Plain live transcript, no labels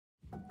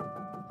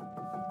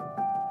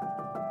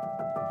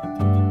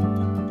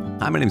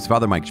Hi, my name is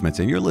Father Mike Schmitz,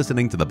 and you're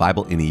listening to the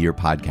Bible in a Year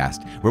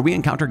podcast, where we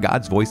encounter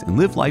God's voice and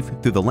live life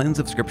through the lens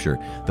of Scripture.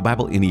 The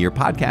Bible in a Year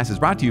podcast is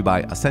brought to you by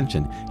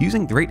Ascension.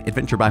 Using the Great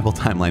Adventure Bible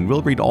timeline,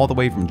 we'll read all the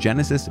way from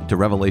Genesis to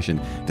Revelation,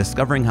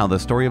 discovering how the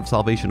story of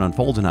salvation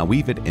unfolds and how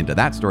we fit into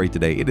that story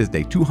today. It is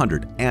day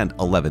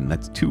 211.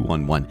 That's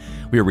 211.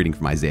 We are reading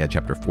from Isaiah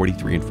chapter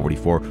 43 and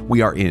 44.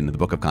 We are in the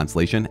book of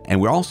Consolation, and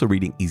we're also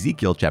reading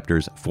Ezekiel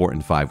chapters 4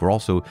 and 5. We're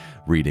also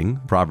reading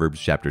Proverbs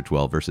chapter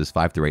 12, verses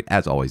 5 through 8.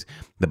 As always,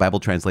 the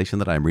Bible translation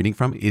that I'm reading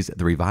from is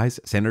the Revised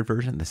Standard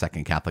Version, the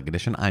Second Catholic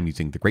Edition. I'm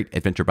using the Great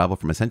Adventure Bible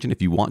from Ascension.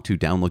 If you want to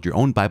download your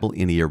own Bible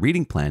in a Year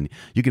reading plan,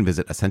 you can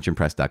visit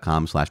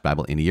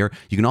ascensionpress.com/Bible in a Year.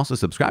 You can also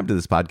subscribe to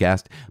this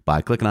podcast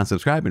by clicking on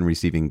subscribe and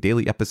receiving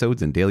daily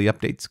episodes and daily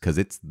updates, because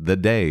it's the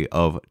day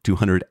of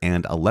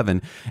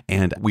 211,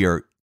 and we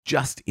are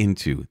just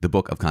into the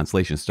book of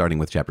Consolation, starting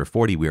with chapter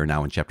 40. We are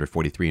now in chapter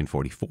 43 and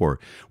 44.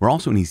 We're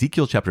also in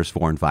Ezekiel chapters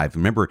 4 and 5.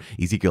 Remember,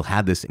 Ezekiel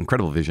had this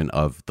incredible vision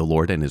of the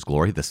Lord and his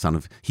glory,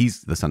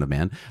 he's the Son of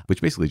Man,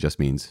 which basically just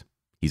means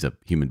he's a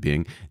human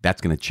being.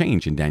 That's going to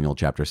change in Daniel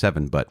chapter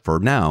 7. But for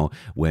now,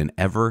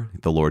 whenever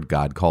the Lord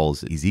God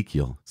calls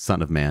Ezekiel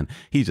Son of Man,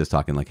 he's just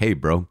talking like, hey,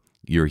 bro,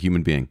 you're a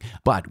human being.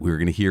 But we're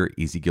going to hear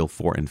Ezekiel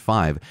 4 and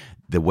 5,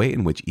 the way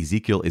in which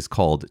Ezekiel is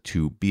called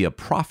to be a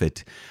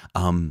prophet,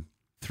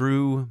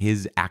 through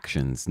his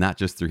actions, not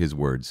just through his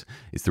words.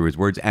 It's through his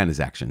words and his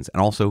actions.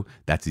 And also,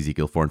 that's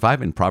Ezekiel 4 and 5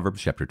 in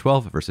Proverbs chapter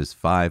 12, verses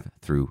 5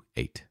 through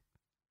 8.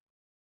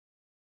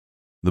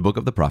 The book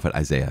of the prophet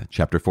Isaiah,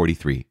 chapter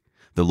 43.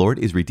 The Lord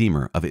is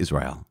Redeemer of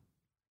Israel.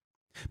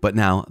 But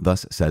now,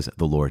 thus says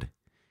the Lord,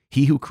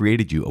 He who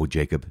created you, O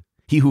Jacob,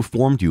 He who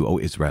formed you, O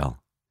Israel.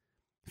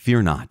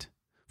 Fear not,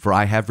 for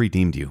I have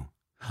redeemed you.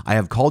 I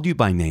have called you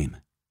by name.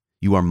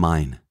 You are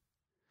mine.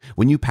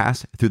 When you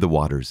pass through the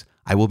waters,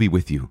 I will be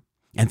with you.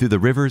 And through the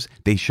rivers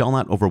they shall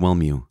not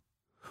overwhelm you.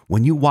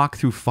 When you walk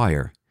through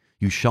fire,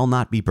 you shall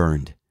not be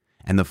burned,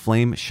 and the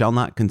flame shall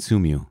not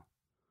consume you.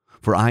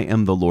 For I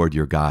am the Lord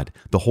your God,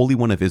 the Holy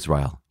One of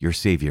Israel, your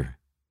Savior.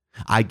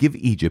 I give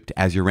Egypt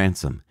as your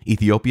ransom,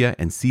 Ethiopia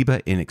and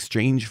Seba in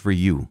exchange for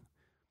you,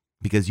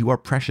 because you are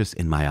precious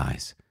in my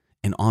eyes,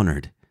 and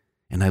honored,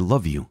 and I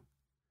love you.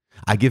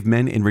 I give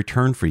men in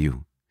return for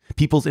you,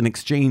 peoples in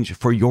exchange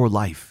for your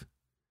life.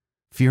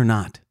 Fear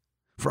not,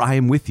 for I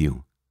am with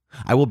you.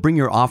 I will bring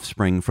your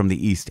offspring from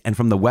the east, and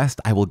from the west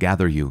I will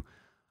gather you.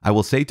 I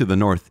will say to the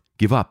north,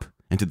 give up,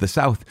 and to the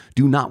south,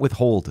 do not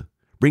withhold.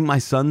 Bring my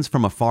sons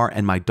from afar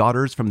and my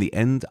daughters from the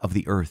end of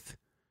the earth.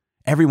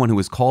 Everyone who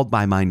is called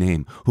by my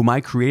name, whom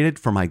I created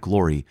for my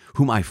glory,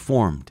 whom I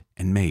formed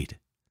and made.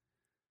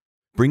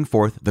 Bring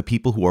forth the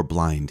people who are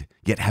blind,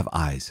 yet have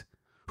eyes,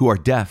 who are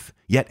deaf,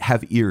 yet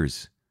have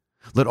ears.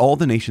 Let all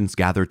the nations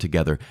gather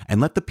together,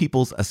 and let the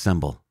peoples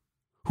assemble.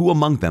 Who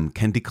among them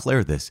can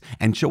declare this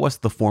and show us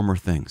the former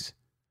things?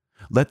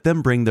 Let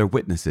them bring their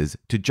witnesses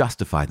to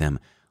justify them,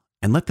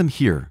 and let them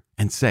hear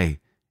and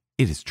say,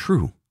 it is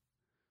true.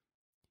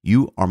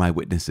 You are my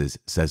witnesses,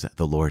 says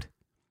the Lord,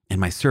 and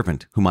my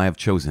servant whom I have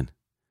chosen,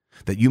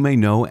 that you may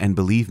know and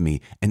believe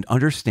me and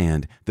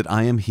understand that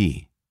I am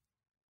He.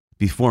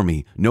 Before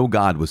me no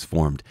God was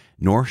formed,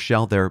 nor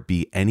shall there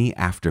be any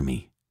after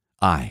me.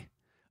 I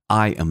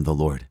am the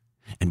Lord,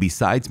 and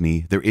besides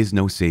me there is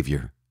no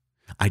Savior.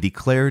 I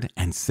declared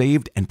and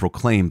saved and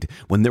proclaimed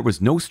when there was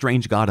no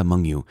strange God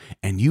among you,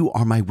 and you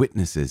are my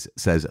witnesses,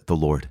 says the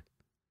Lord.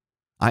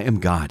 I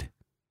am God,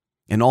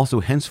 and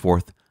also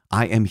henceforth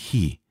I am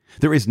He.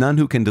 There is none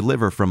who can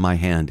deliver from my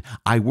hand.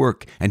 I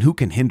work, and who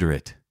can hinder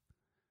it?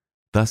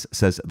 Thus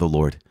says the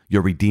Lord,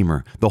 your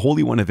Redeemer, the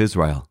Holy One of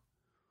Israel.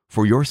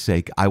 For your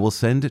sake I will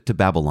send to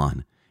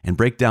Babylon, and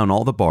break down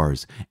all the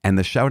bars, and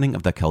the shouting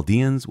of the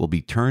Chaldeans will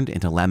be turned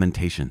into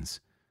lamentations.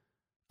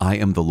 I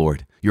am the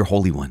Lord, your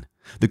Holy One,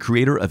 the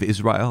Creator of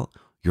Israel,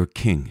 your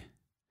King.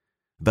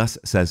 Thus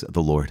says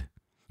the Lord,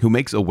 who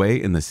makes a way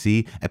in the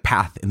sea, a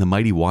path in the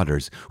mighty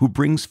waters, who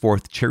brings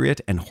forth chariot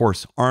and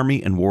horse,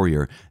 army and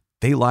warrior.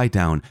 They lie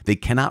down, they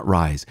cannot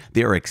rise,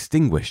 they are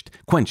extinguished,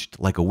 quenched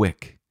like a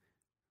wick.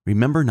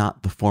 Remember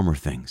not the former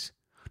things,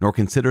 nor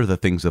consider the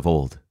things of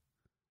old.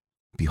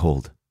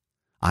 Behold,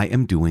 I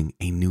am doing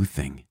a new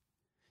thing.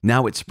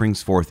 Now it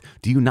springs forth,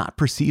 do you not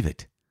perceive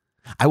it?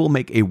 I will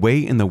make a way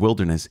in the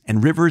wilderness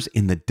and rivers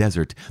in the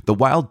desert. The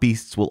wild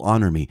beasts will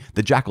honor me,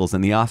 the jackals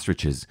and the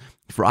ostriches.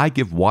 For I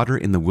give water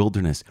in the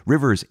wilderness,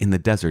 rivers in the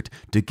desert,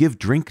 to give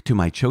drink to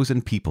my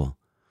chosen people,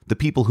 the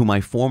people whom I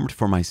formed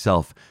for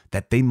myself,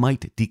 that they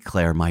might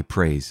declare my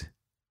praise.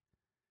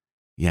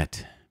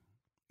 Yet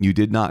you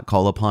did not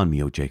call upon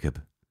me, O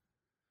Jacob,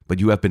 but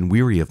you have been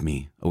weary of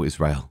me, O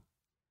Israel.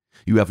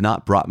 You have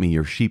not brought me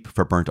your sheep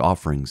for burnt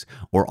offerings,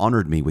 or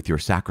honored me with your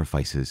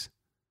sacrifices.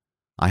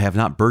 I have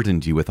not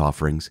burdened you with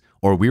offerings,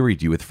 or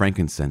wearied you with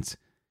frankincense.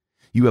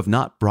 You have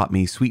not brought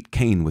me sweet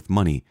cane with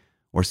money,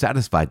 or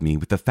satisfied me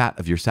with the fat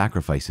of your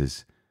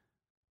sacrifices.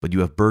 But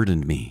you have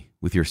burdened me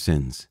with your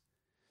sins.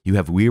 You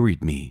have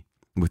wearied me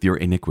with your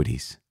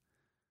iniquities.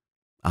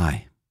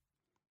 I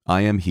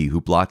am he who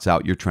blots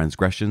out your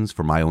transgressions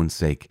for my own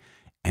sake,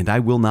 and I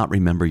will not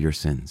remember your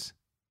sins.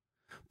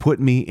 Put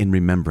me in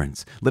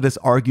remembrance. Let us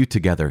argue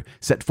together.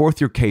 Set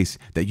forth your case,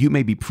 that you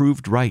may be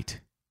proved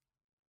right.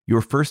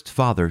 Your first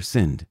father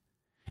sinned,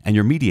 and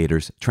your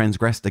mediators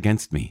transgressed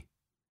against me.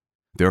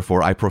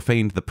 Therefore I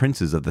profaned the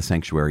princes of the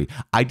sanctuary.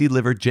 I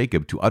delivered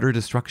Jacob to utter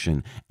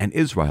destruction, and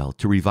Israel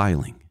to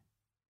reviling.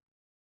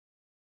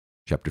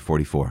 Chapter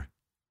 44.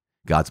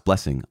 God's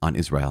blessing on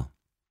Israel.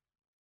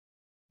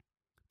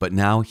 But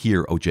now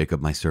hear, O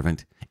Jacob, my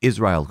servant,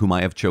 Israel, whom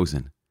I have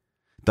chosen.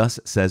 Thus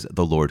says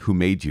the Lord, who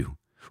made you,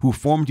 who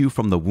formed you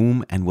from the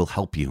womb and will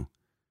help you.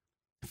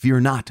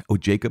 Fear not, O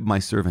Jacob, my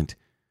servant,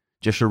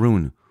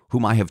 Jeshurun,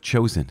 whom I have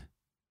chosen.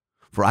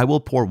 For I will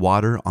pour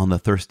water on the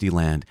thirsty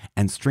land,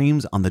 and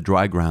streams on the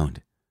dry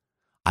ground.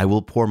 I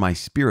will pour my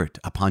spirit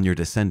upon your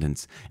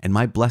descendants, and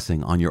my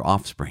blessing on your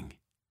offspring.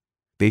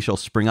 They shall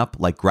spring up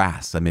like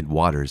grass amid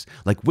waters,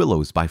 like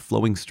willows by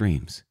flowing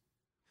streams.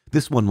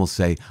 This one will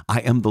say, I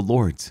am the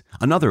Lord's.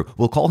 Another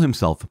will call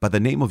himself by the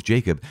name of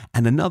Jacob,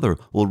 and another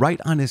will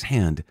write on his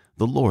hand,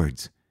 the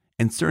Lord's,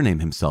 and surname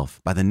himself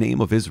by the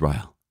name of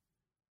Israel.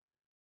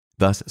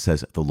 Thus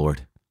says the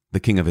Lord, the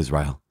King of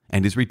Israel,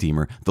 and his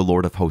Redeemer, the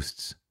Lord of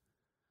hosts.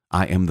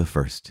 I am the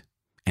first,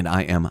 and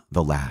I am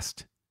the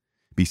last.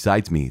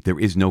 Besides me there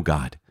is no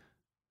God.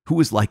 Who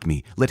is like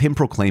me? Let him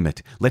proclaim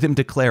it. Let him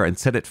declare and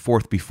set it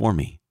forth before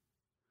me.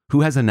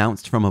 Who has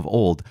announced from of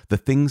old the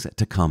things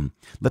to come?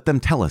 Let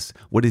them tell us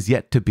what is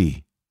yet to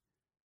be.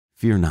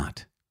 Fear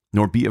not,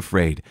 nor be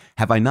afraid.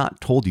 Have I not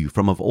told you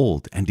from of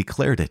old and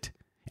declared it?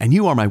 And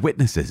you are my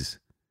witnesses.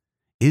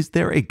 Is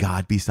there a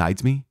God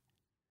besides me?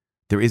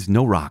 There is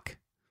no rock.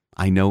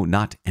 I know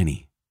not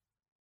any.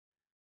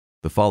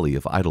 The folly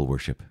of idol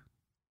worship.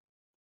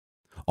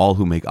 All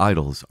who make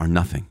idols are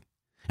nothing,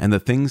 and the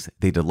things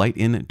they delight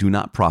in do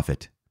not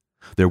profit.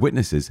 Their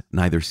witnesses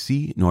neither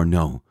see nor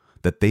know,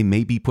 that they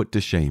may be put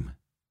to shame.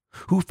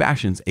 Who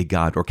fashions a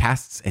god or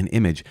casts an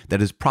image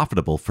that is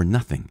profitable for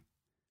nothing?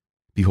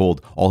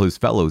 Behold, all his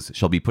fellows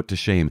shall be put to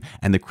shame,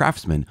 and the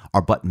craftsmen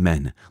are but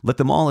men. Let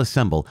them all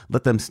assemble,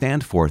 let them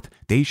stand forth,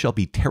 they shall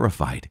be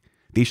terrified.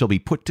 They shall be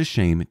put to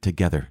shame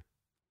together.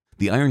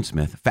 The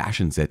ironsmith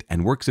fashions it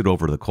and works it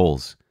over the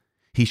coals.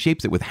 He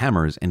shapes it with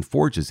hammers and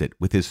forges it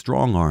with his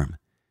strong arm.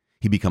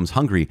 He becomes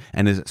hungry,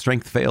 and his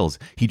strength fails.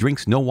 He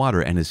drinks no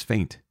water and is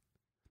faint.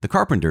 The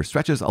carpenter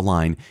stretches a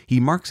line, he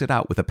marks it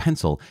out with a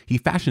pencil, he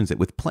fashions it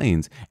with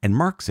planes, and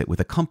marks it with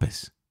a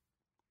compass.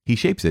 He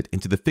shapes it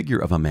into the figure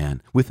of a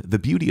man, with the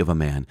beauty of a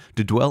man,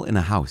 to dwell in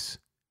a house.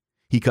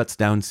 He cuts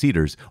down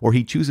cedars, or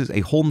he chooses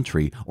a holm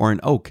tree or an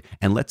oak,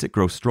 and lets it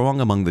grow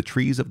strong among the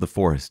trees of the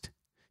forest.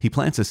 He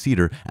plants a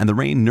cedar, and the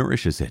rain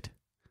nourishes it.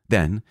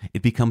 Then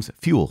it becomes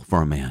fuel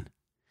for a man.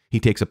 He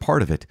takes a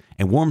part of it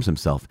and warms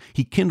himself.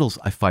 He kindles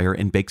a fire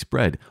and bakes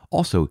bread.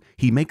 Also,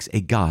 he makes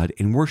a god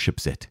and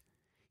worships it.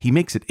 He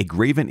makes it a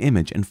graven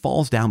image and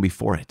falls down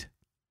before it.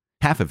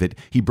 Half of it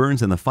he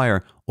burns in the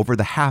fire. Over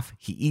the half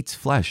he eats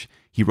flesh.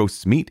 He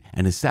roasts meat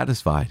and is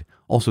satisfied.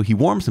 Also he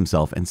warms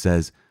himself and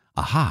says,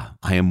 Aha,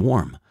 I am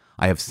warm.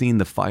 I have seen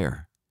the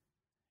fire.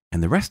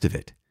 And the rest of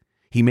it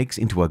he makes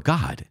into a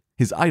god,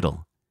 his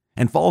idol,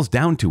 and falls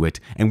down to it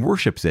and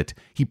worships it.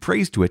 He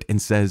prays to it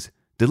and says,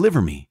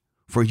 Deliver me,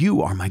 for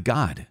you are my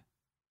God.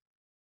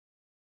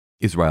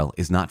 Israel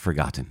is not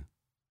forgotten.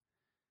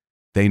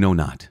 They know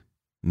not,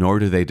 nor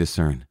do they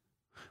discern.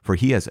 For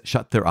he has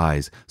shut their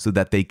eyes so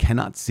that they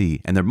cannot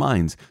see, and their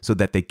minds so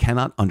that they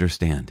cannot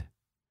understand.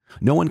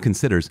 No one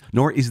considers,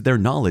 nor is there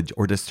knowledge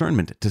or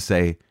discernment to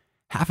say,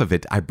 Half of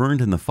it I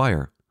burned in the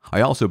fire.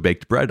 I also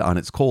baked bread on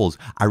its coals.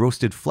 I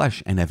roasted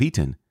flesh and have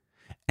eaten.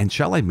 And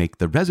shall I make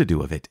the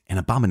residue of it an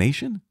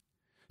abomination?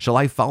 Shall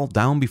I fall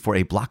down before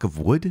a block of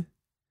wood?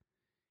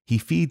 He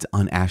feeds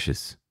on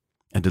ashes.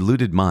 A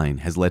deluded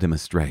mind has led him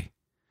astray.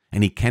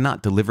 And he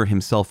cannot deliver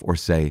himself or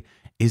say,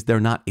 Is there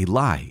not a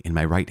lie in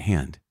my right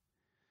hand?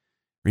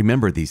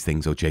 Remember these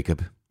things, O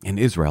Jacob, and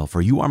Israel,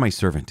 for you are my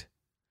servant.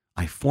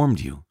 I formed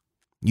you.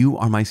 You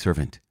are my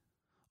servant.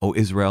 O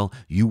Israel,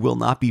 you will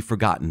not be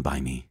forgotten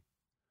by me.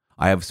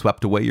 I have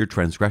swept away your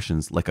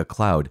transgressions like a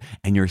cloud,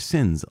 and your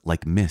sins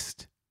like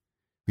mist.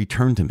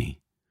 Return to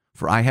me,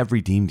 for I have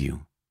redeemed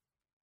you.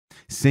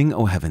 Sing,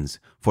 O heavens,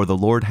 for the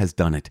Lord has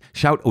done it.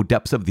 Shout, O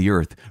depths of the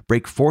earth.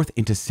 Break forth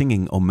into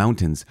singing, O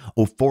mountains,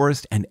 O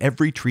forest and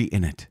every tree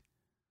in it.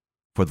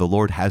 For the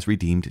Lord has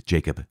redeemed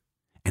Jacob,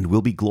 and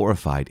will be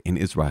glorified in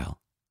Israel.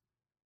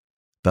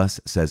 Thus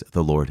says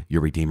the Lord,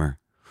 your Redeemer,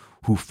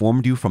 who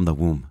formed you from the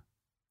womb.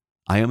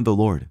 I am the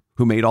Lord,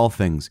 who made all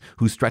things,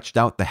 who stretched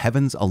out the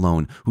heavens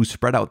alone, who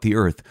spread out the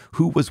earth,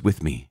 who was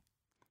with me.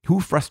 Who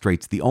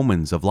frustrates the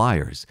omens of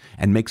liars,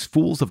 and makes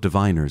fools of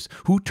diviners,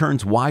 who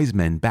turns wise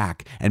men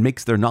back, and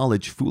makes their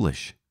knowledge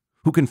foolish,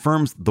 who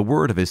confirms the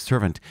word of his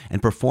servant,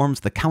 and performs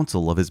the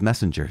counsel of his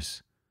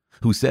messengers,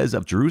 who says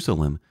of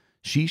Jerusalem,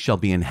 She shall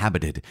be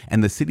inhabited,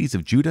 and the cities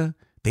of Judah,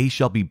 they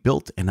shall be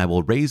built, and I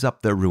will raise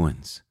up their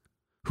ruins.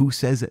 Who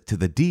says to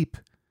the deep,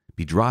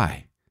 Be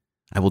dry,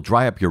 I will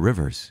dry up your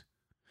rivers.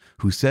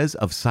 Who says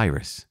of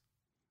Cyrus,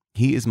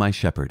 He is my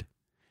shepherd,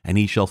 and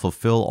he shall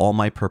fulfill all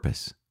my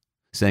purpose.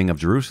 Saying of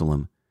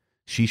Jerusalem,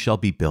 She shall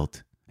be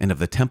built, and of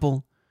the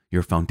temple,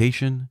 your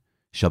foundation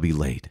shall be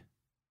laid.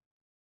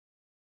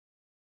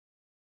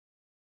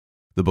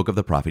 The book of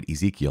the prophet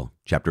Ezekiel,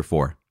 chapter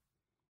 4.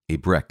 A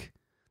brick,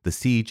 the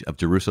siege of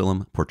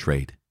Jerusalem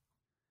portrayed.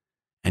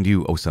 And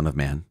you, O son of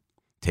man,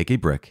 take a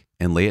brick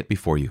and lay it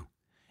before you,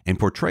 and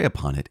portray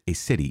upon it a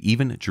city,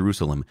 even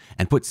Jerusalem,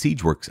 and put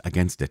siege works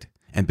against it,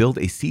 and build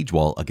a siege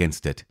wall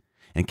against it,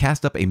 and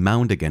cast up a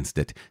mound against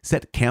it,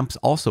 set camps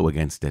also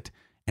against it,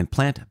 and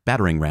plant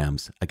battering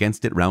rams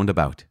against it round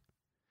about.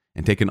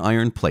 And take an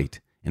iron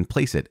plate, and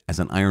place it as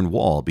an iron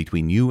wall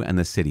between you and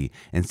the city,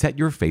 and set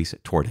your face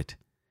toward it,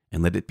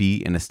 and let it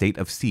be in a state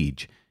of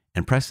siege,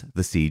 and press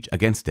the siege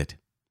against it.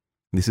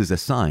 This is a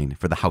sign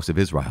for the house of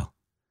Israel.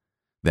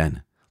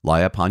 Then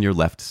lie upon your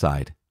left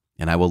side,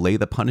 and I will lay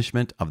the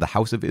punishment of the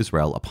house of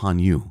Israel upon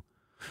you.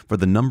 For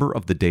the number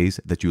of the days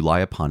that you lie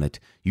upon it,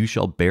 you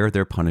shall bear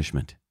their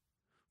punishment.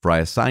 For I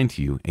assign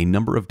to you a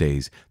number of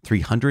days,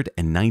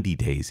 390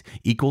 days,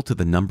 equal to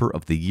the number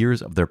of the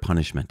years of their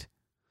punishment.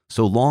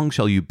 So long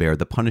shall you bear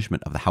the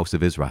punishment of the house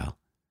of Israel.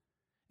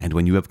 And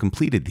when you have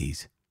completed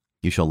these,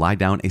 you shall lie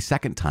down a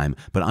second time,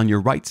 but on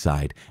your right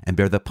side, and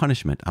bear the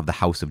punishment of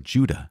the house of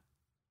Judah.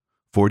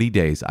 40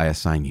 days I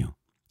assign you,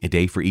 a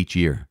day for each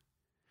year.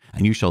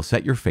 And you shall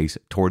set your face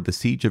toward the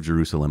siege of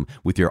Jerusalem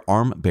with your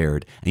arm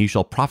bared, and you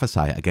shall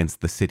prophesy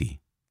against the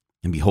city.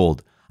 And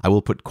behold, I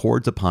will put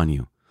cords upon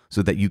you,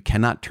 so that you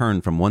cannot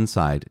turn from one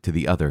side to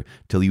the other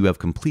till you have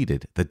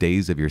completed the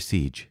days of your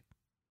siege.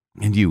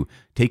 And you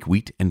take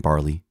wheat and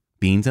barley,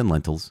 beans and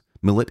lentils,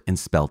 millet and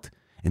spelt,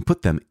 and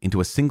put them into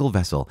a single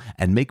vessel,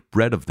 and make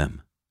bread of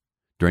them.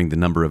 During the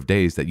number of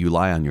days that you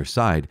lie on your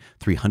side,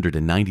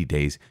 390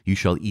 days, you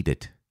shall eat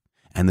it.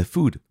 And the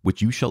food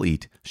which you shall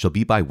eat shall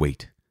be by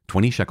weight,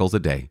 20 shekels a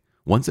day.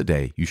 Once a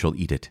day you shall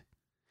eat it.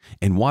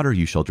 And water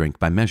you shall drink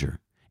by measure,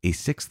 a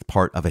sixth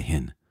part of a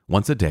hin.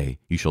 Once a day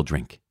you shall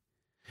drink.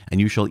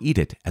 And you shall eat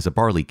it as a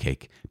barley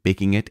cake,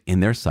 baking it in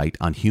their sight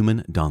on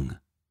human dung.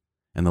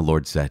 And the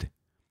Lord said,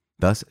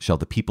 Thus shall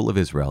the people of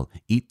Israel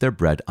eat their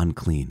bread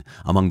unclean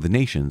among the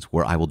nations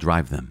where I will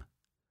drive them.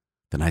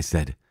 Then I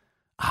said,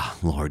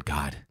 Lord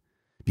God,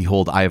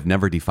 behold, I have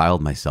never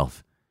defiled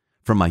myself.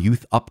 From my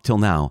youth up till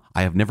now,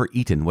 I have never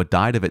eaten what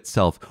died of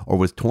itself or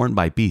was torn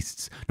by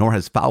beasts, nor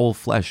has foul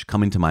flesh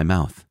come into my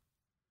mouth.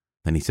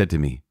 Then he said to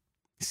me,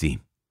 See,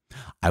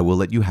 I will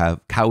let you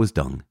have cow's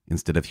dung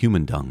instead of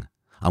human dung,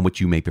 on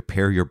which you may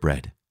prepare your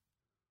bread.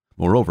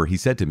 Moreover, he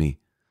said to me,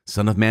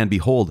 Son of man,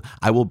 behold,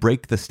 I will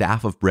break the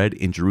staff of bread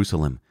in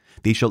Jerusalem.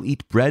 They shall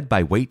eat bread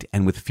by weight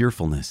and with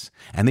fearfulness,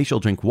 and they shall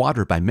drink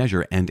water by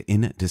measure and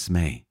in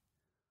dismay.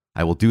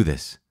 I will do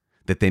this,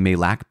 that they may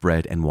lack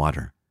bread and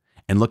water,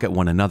 and look at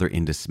one another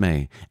in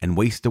dismay, and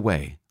waste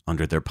away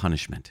under their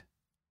punishment.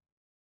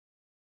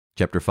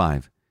 Chapter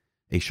 5.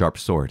 A sharp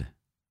sword.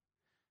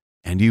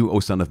 And you, O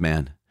son of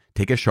man,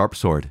 take a sharp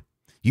sword,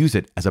 use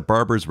it as a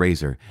barber's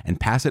razor, and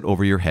pass it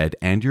over your head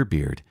and your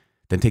beard.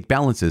 Then take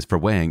balances for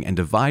weighing, and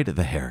divide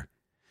the hair.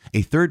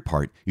 A third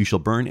part you shall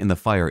burn in the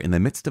fire in the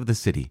midst of the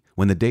city,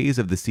 when the days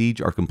of the siege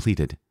are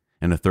completed.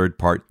 And a third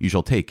part you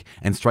shall take,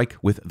 and strike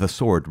with the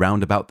sword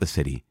round about the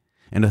city.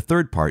 And a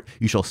third part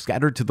you shall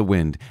scatter to the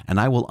wind, and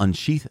I will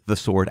unsheath the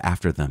sword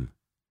after them.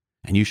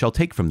 And you shall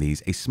take from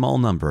these a small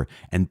number,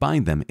 and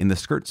bind them in the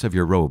skirts of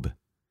your robe.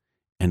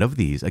 And of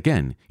these,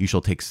 again, you shall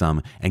take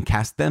some, and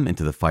cast them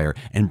into the fire,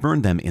 and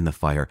burn them in the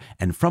fire,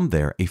 and from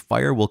there a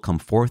fire will come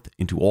forth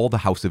into all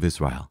the house of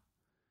Israel.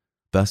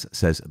 Thus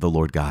says the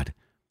Lord God,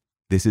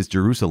 This is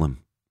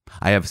Jerusalem.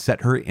 I have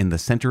set her in the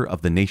center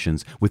of the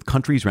nations, with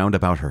countries round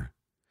about her.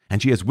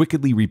 And she has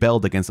wickedly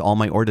rebelled against all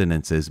my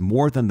ordinances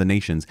more than the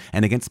nations,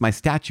 and against my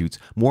statutes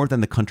more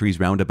than the countries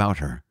round about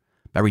her,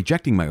 by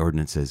rejecting my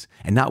ordinances,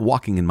 and not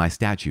walking in my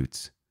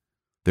statutes.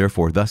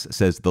 Therefore thus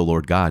says the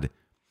Lord God,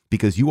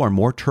 Because you are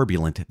more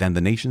turbulent than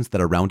the nations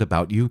that are round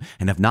about you,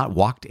 and have not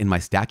walked in my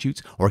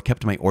statutes, or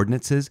kept my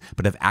ordinances,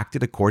 but have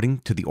acted according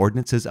to the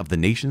ordinances of the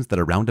nations that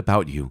are round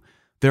about you,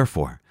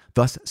 therefore,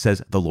 thus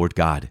says the Lord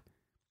God,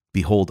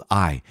 Behold,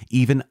 I,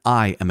 even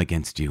I, am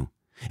against you,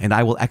 and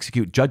I will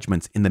execute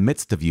judgments in the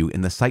midst of you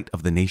in the sight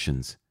of the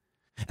nations.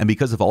 And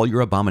because of all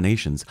your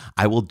abominations,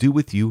 I will do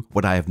with you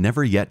what I have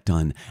never yet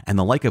done, and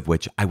the like of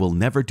which I will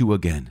never do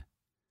again.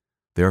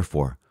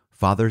 Therefore,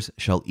 fathers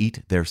shall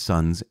eat their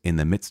sons in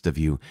the midst of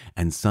you,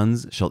 and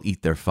sons shall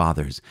eat their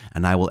fathers,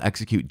 and I will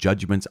execute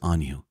judgments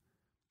on you.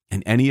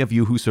 And any of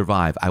you who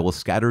survive I will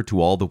scatter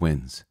to all the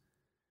winds.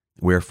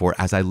 Wherefore,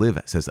 as I live,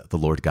 says the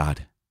Lord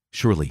God,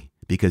 surely,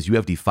 because you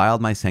have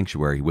defiled my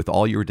sanctuary with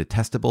all your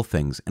detestable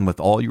things and with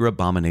all your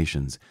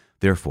abominations,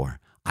 therefore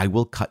I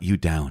will cut you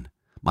down.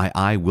 My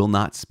eye will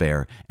not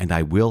spare, and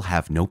I will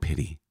have no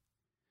pity.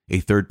 A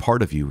third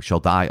part of you shall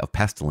die of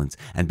pestilence,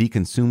 and be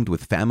consumed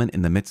with famine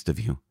in the midst of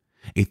you.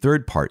 A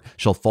third part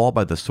shall fall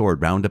by the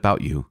sword round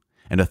about you,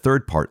 and a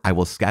third part I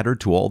will scatter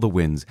to all the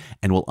winds,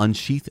 and will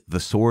unsheath the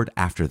sword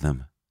after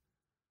them.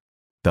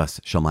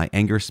 Thus shall my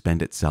anger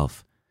spend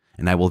itself,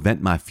 and I will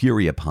vent my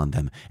fury upon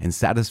them, and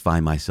satisfy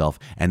myself,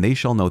 and they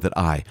shall know that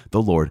I,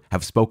 the Lord,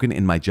 have spoken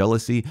in my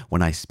jealousy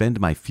when I spend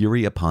my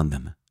fury upon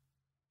them.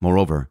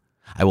 Moreover,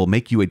 I will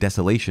make you a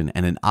desolation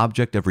and an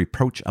object of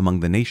reproach among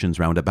the nations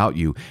round about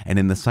you, and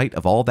in the sight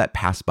of all that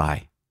pass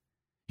by.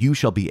 You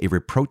shall be a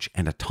reproach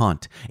and a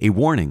taunt, a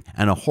warning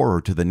and a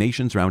horror to the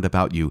nations round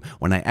about you,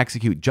 when I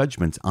execute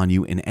judgments on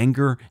you in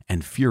anger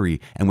and fury,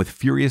 and with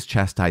furious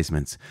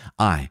chastisements.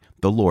 I,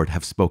 the Lord,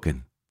 have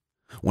spoken.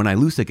 When I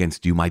loose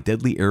against you my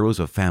deadly arrows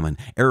of famine,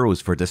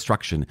 arrows for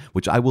destruction,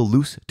 which I will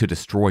loose to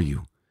destroy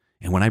you.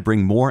 And when I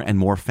bring more and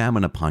more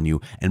famine upon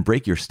you, and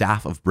break your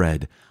staff of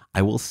bread,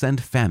 I will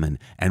send famine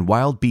and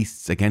wild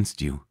beasts against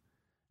you,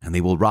 and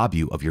they will rob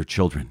you of your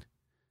children.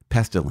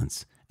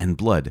 Pestilence and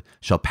blood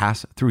shall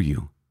pass through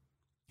you,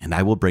 and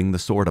I will bring the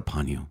sword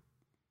upon you.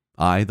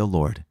 I, the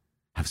Lord,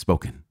 have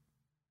spoken.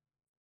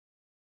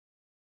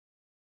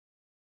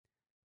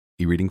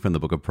 A reading from the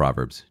book of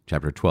Proverbs,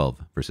 chapter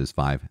 12, verses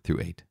 5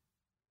 through 8.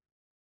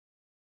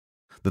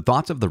 The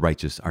thoughts of the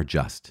righteous are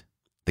just.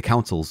 The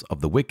counsels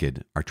of the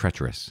wicked are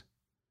treacherous.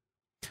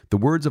 The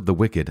words of the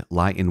wicked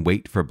lie in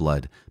wait for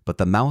blood, but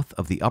the mouth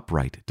of the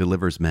upright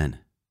delivers men.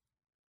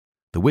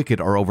 The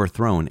wicked are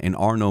overthrown and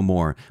are no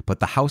more, but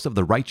the house of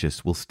the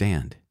righteous will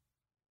stand.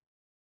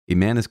 A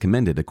man is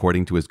commended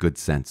according to his good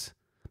sense,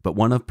 but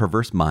one of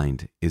perverse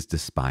mind is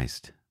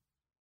despised.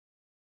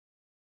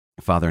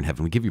 Father in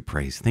heaven, we give you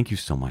praise. Thank you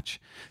so much.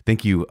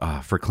 Thank you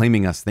for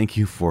claiming us. Thank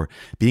you for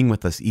being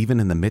with us even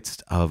in the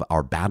midst of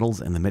our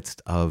battles, in the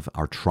midst of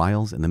our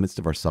trials, in the midst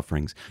of our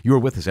sufferings. You are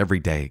with us every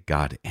day,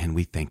 God, and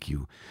we thank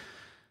you.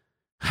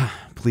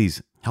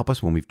 Please help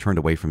us when we've turned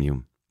away from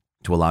you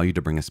to allow you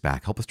to bring us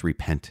back. Help us to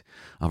repent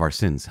of our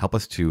sins. Help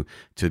us to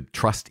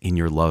trust in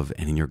your love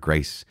and in your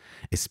grace,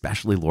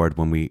 especially, Lord,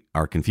 when we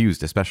are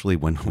confused, especially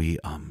when we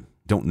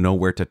don't know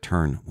where to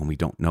turn, when we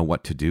don't know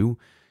what to do.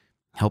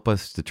 Help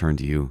us to turn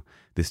to you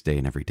this day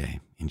and every day.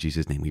 In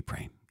Jesus' name we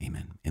pray.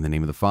 Amen. In the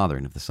name of the Father,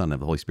 and of the Son, and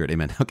of the Holy Spirit.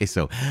 Amen. Okay,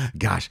 so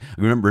gosh,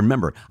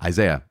 remember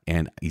Isaiah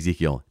and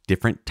Ezekiel,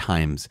 different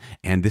times.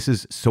 And this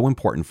is so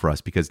important for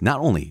us because not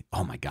only,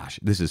 oh my gosh,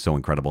 this is so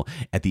incredible.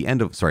 At the end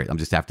of, sorry, I'm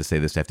just have to say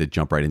this, I have to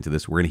jump right into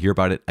this. We're going to hear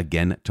about it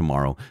again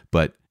tomorrow.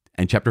 But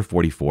in chapter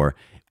 44,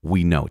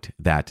 we note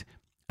that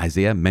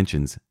Isaiah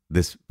mentions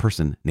this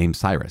person named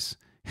Cyrus.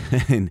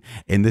 and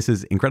this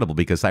is incredible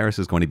because Cyrus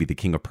is going to be the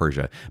king of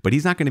Persia, but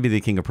he's not going to be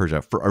the king of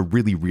Persia for a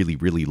really, really,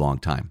 really long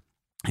time.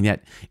 And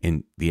yet,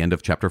 in the end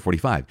of chapter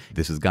 45,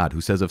 this is God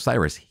who says of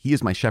Cyrus, he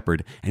is my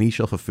shepherd, and he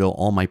shall fulfill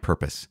all my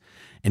purpose.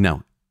 And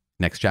now,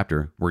 next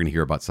chapter, we're going to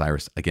hear about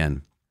Cyrus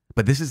again.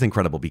 But this is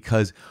incredible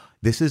because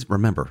this is,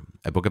 remember,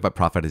 a book about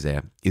prophet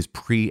Isaiah is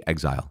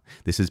pre-exile.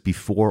 This is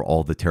before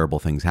all the terrible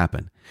things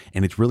happen.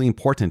 And it's really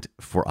important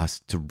for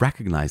us to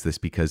recognize this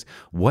because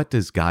what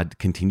does God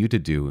continue to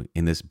do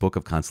in this book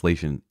of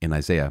consolation in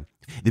Isaiah?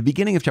 The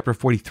beginning of chapter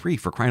 43,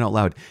 for crying out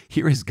loud,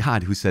 here is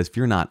God who says,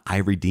 fear not, I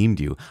have redeemed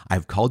you. I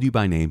have called you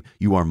by name.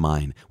 You are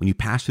mine. When you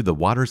pass through the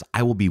waters,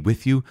 I will be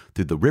with you.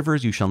 Through the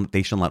rivers,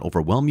 they shall not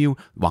overwhelm you.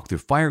 Walk through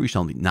fire, you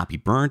shall not be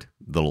burned.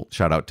 Little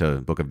shout out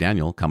to book of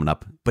Daniel coming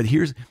up. But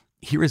here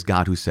is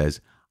God who says,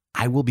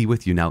 I will be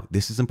with you. Now,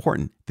 this is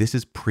important. This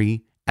is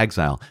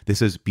pre-exile.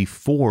 This is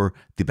before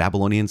the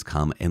Babylonians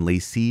come and lay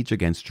siege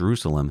against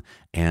Jerusalem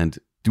and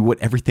do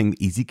everything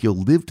Ezekiel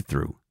lived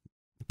through.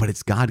 But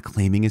it's God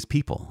claiming his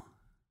people,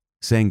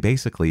 saying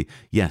basically,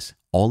 yes,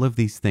 all of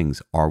these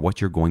things are what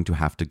you're going to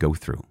have to go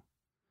through.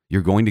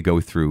 You're going to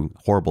go through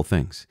horrible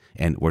things.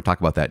 And we'll talk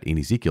about that in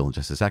Ezekiel in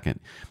just a second.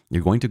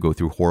 You're going to go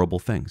through horrible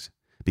things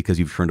because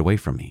you've turned away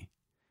from me.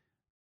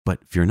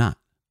 But fear not,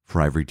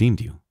 for I've redeemed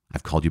you.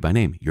 I've called you by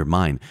name. You're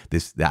mine.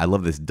 I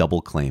love this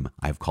double claim.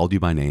 I've called you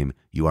by name.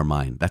 You are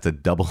mine.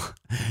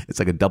 It's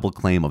like a double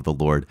claim of the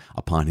Lord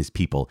upon his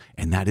people.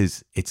 And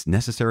it's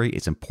necessary.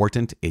 It's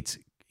important. It's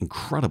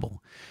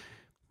incredible.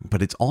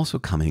 But it's also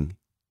coming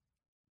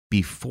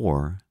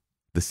before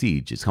the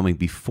siege. It's coming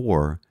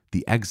before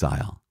the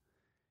exile.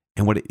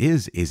 And what it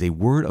is a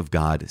word of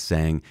God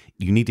saying,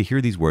 you need to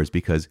hear these words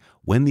because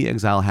when the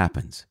exile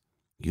happens,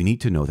 you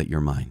need to know that you're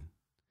mine.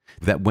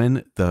 That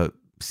when the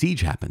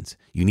siege happens,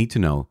 you need to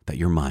know that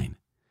you're mine.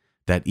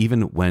 That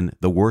even when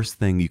the worst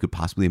thing you could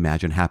possibly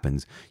imagine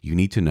happens, you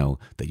need to know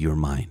that you're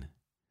mine.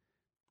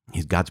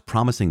 God's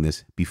promising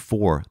this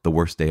before the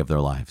worst day of their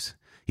lives.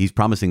 He's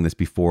promising this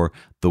before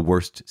the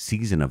worst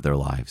season of their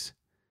lives,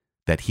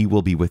 that he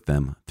will be with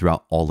them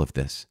throughout all of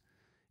this.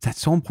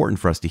 That's so important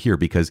for us to hear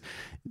because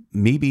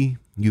maybe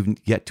you've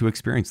yet to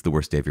experience the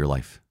worst day of your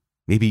life.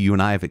 Maybe you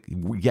and I have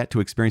yet to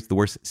experience the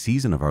worst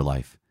season of our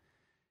life.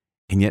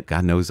 And yet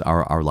God knows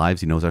our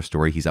lives. He knows our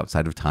story. He's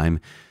outside of time.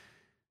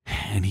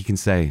 And he can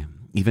say,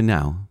 even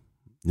now,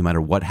 no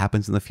matter what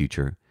happens in the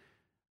future,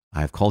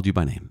 I have called you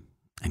by name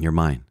and you're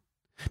mine.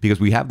 Because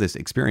we have this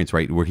experience,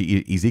 right, where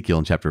Ezekiel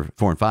in chapter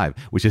 4 and 5,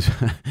 which is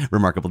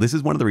remarkable. This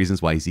is one of the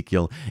reasons why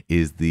Ezekiel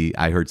is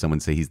I heard someone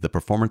say he's the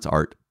performance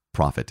art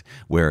prophet,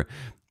 where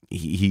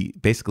he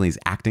basically is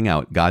acting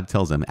out. God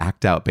tells him,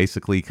 act out,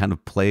 basically kind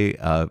of play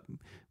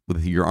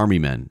with your army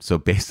men. So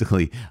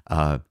basically,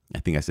 I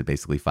think I said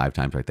basically 5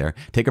 times right there.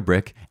 Take a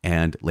brick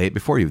and lay it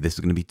before you. This is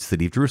going to be the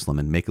city of Jerusalem,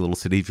 and make a little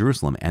city of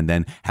Jerusalem, and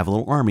then have a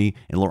little army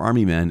and little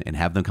army men and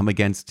have them come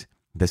against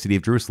the city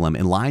of Jerusalem,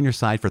 and lie on your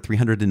side for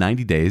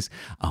 390 days,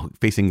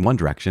 facing one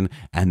direction,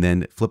 and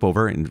then flip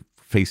over and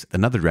face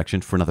another direction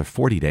for another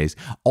 40 days.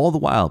 All the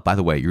while, by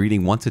the way, you're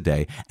eating once a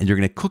day, and you're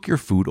going to cook your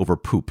food over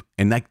poop.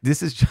 And like,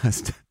 this is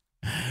just,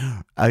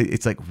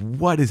 it's like,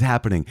 what is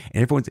happening?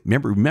 And everyone's,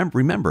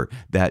 remember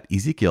that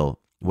Ezekiel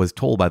was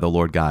told by the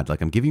Lord God,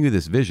 like, I'm giving you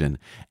this vision.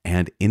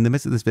 And in the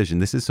midst of this vision,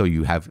 this is so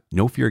you have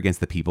no fear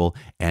against the people,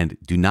 and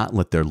do not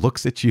let their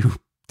looks at you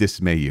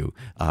dismay you,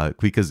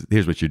 because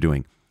here's what you're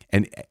doing.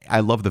 And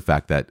I love the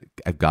fact that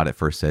God at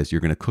first says,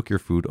 you're going to cook your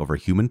food over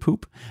human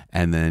poop.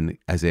 And then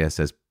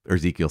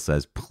Ezekiel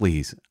says,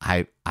 please,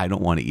 I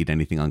don't want to eat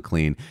anything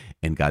unclean.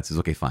 And God says,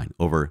 okay, fine,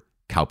 over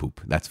cow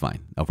poop. That's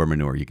fine. Over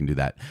manure, you can do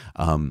that.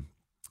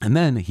 And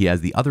then he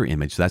has the other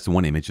image. So that's the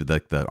one image of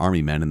the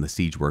army men and the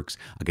siege works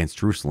against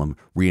Jerusalem,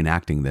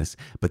 reenacting this.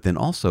 But then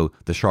also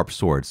the sharp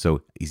sword.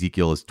 So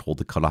Ezekiel is told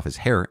to cut off his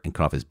hair and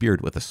cut off his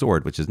beard with a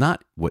sword, which is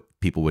not what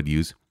people would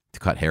use to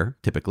cut hair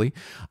typically.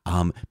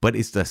 But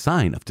it's a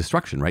sign of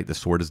destruction, right? The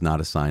sword is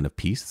not a sign of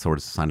peace. The sword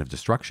is a sign of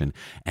destruction.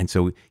 And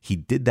so he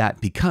did that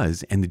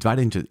because, and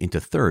divided into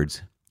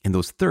thirds, and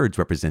those thirds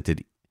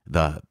represented,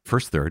 the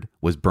first third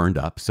was burned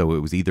up. So it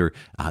was either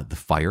the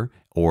fire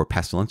or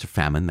pestilence or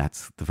famine.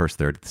 That's the first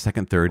third. The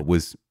second third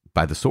was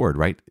by the sword,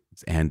 right?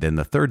 And then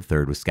the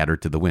third was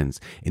scattered to the winds.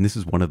 And this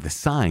is one of the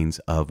signs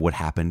of what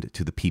happened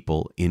to the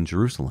people in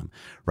Jerusalem,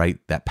 right?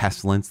 That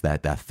pestilence,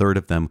 that third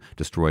of them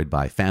destroyed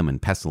by famine,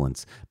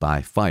 pestilence,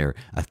 by fire,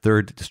 a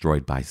third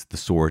destroyed by the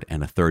sword,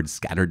 and a third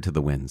scattered to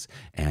the winds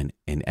and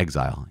in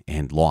exile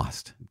and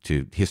lost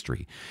to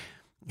history.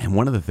 And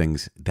one of the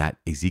things that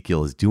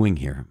Ezekiel is doing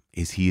here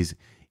is he's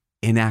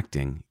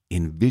enacting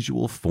in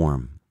visual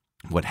form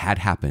what had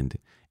happened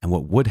and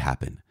what would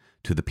happen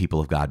to the people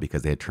of God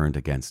because they had turned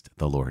against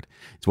the Lord.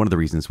 It's one of the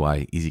reasons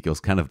why Ezekiel's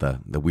kind of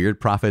the weird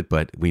prophet,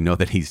 but we know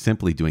that he's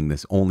simply doing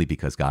this only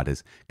because God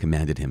has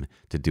commanded him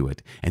to do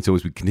it. And so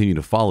as we continue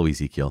to follow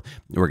Ezekiel,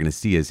 what we're going to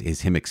see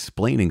is him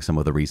explaining some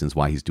of the reasons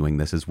why he's doing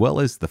this, as well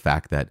as the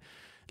fact that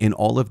in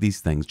all of these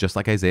things, just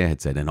like Isaiah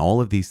had said, in all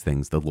of these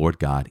things, the Lord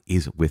God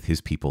is with his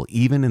people,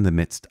 even in the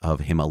midst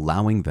of him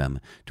allowing them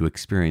to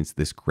experience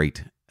this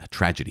great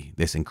tragedy,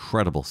 this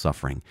incredible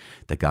suffering,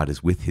 that God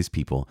is with his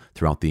people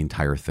throughout the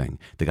entire thing.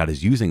 That God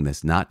is using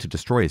this not to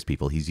destroy his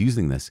people. He's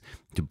using this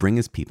to bring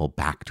his people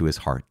back to his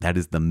heart. That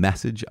is the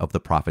message of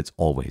the prophets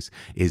always,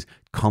 is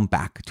come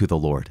back to the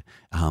Lord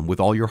with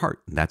all your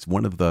heart. That's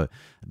one of the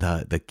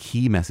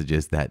key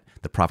messages that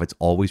the prophets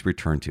always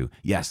return to.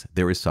 Yes,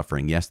 there is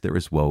suffering. Yes, there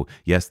is woe.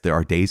 Yes, there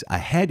are days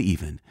ahead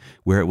even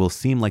where it will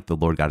seem like the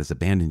Lord God has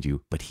abandoned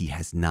you, but he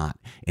has not.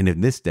 And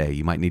in this day,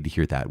 you might need to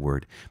hear that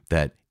word,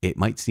 that it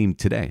might seem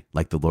today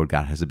like the Lord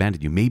God has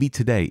abandoned you. Maybe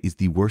today is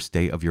the worst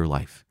day of your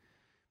life.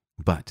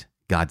 But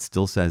God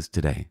still says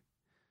today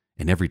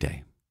and every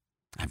day,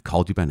 I've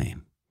called you by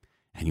name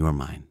and you are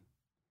mine.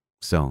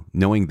 So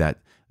knowing that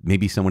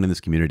maybe someone in this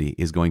community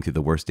is going through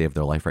the worst day of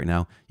their life right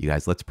now, you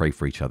guys, let's pray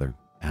for each other.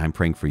 And I'm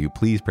praying for you.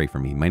 Please pray for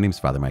me. My name is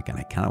Father Mike, and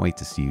I cannot wait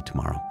to see you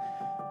tomorrow.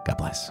 God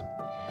bless.